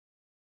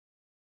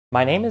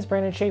My name is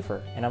Brandon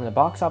Shaffer, and I'm the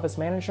box office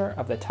manager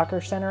of the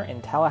Tucker Center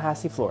in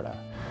Tallahassee, Florida.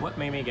 What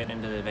made me get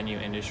into the venue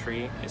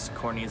industry, as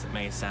corny as it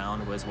may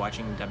sound, was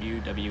watching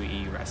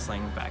WWE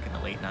wrestling back in the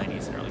late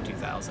 90s and early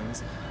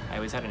 2000s. I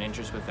always had an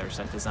interest with their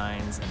set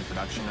designs and the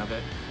production of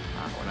it.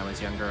 When I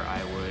was younger,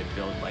 I would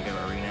build Lego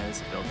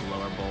arenas, build the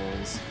lower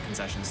bowls,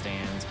 concession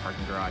stands,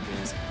 parking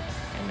garages,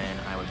 and then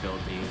I would build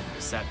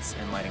the sets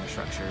and lighting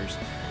structures.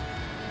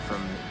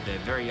 From the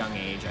very young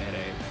age, I had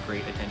a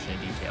great attention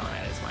to detail, and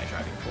that is my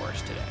driving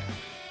force today.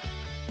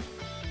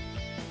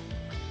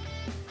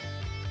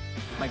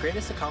 My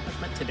greatest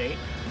accomplishment to date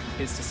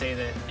is to say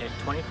that at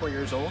 24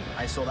 years old,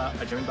 I sold out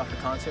a Jimmy Buffett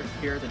concert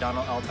here at the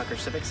Donald L. Tucker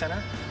Civic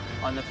Center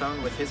on the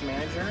phone with his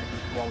manager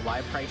while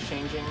live price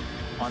changing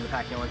on the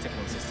Packing-Only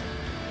ticketing system.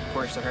 Of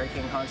course, the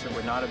Hurricane concert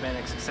would not have been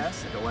a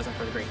success if it wasn't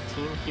for the great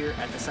team here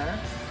at the center,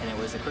 and it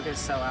was the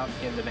quickest sellout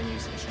in the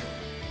venue's history.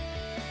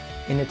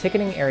 In the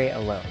ticketing area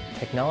alone,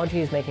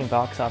 technology is making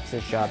box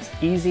office's jobs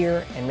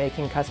easier and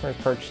making customers'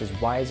 purchases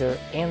wiser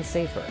and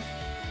safer.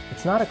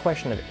 It's not a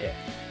question of if,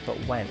 but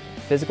when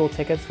physical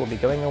tickets will be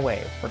going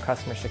away for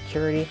customer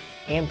security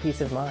and peace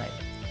of mind.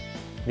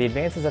 The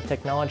advances of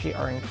technology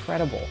are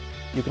incredible.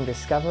 You can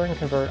discover and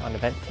convert on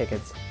event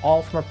tickets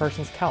all from a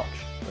person's couch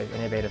with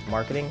innovative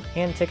marketing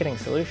and ticketing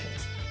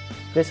solutions.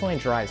 This only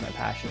drives my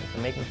passion for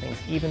making things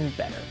even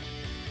better.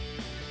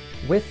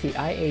 With the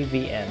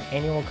IAVM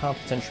Annual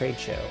Conference and Trade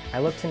Show, I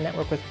look to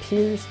network with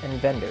peers and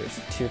vendors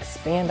to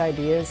expand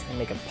ideas and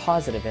make a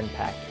positive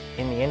impact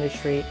in the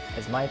industry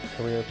as my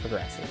career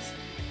progresses.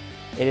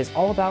 It is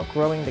all about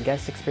growing the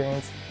guest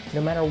experience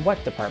no matter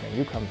what department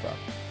you come from.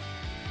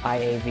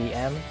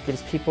 IAVM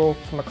gives people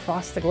from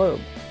across the globe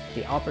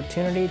the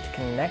opportunity to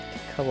connect,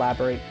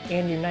 collaborate,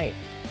 and unite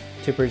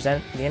to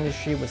present the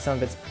industry with some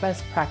of its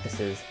best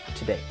practices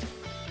to date.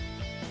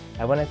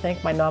 I want to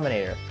thank my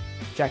nominator,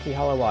 Jacque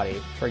Holowaty,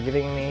 for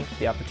giving me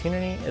the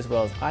opportunity, as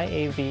well as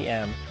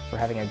IAVM for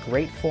having a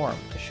great forum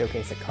to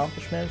showcase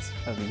accomplishments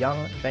of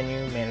young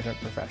venue management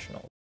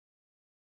professionals.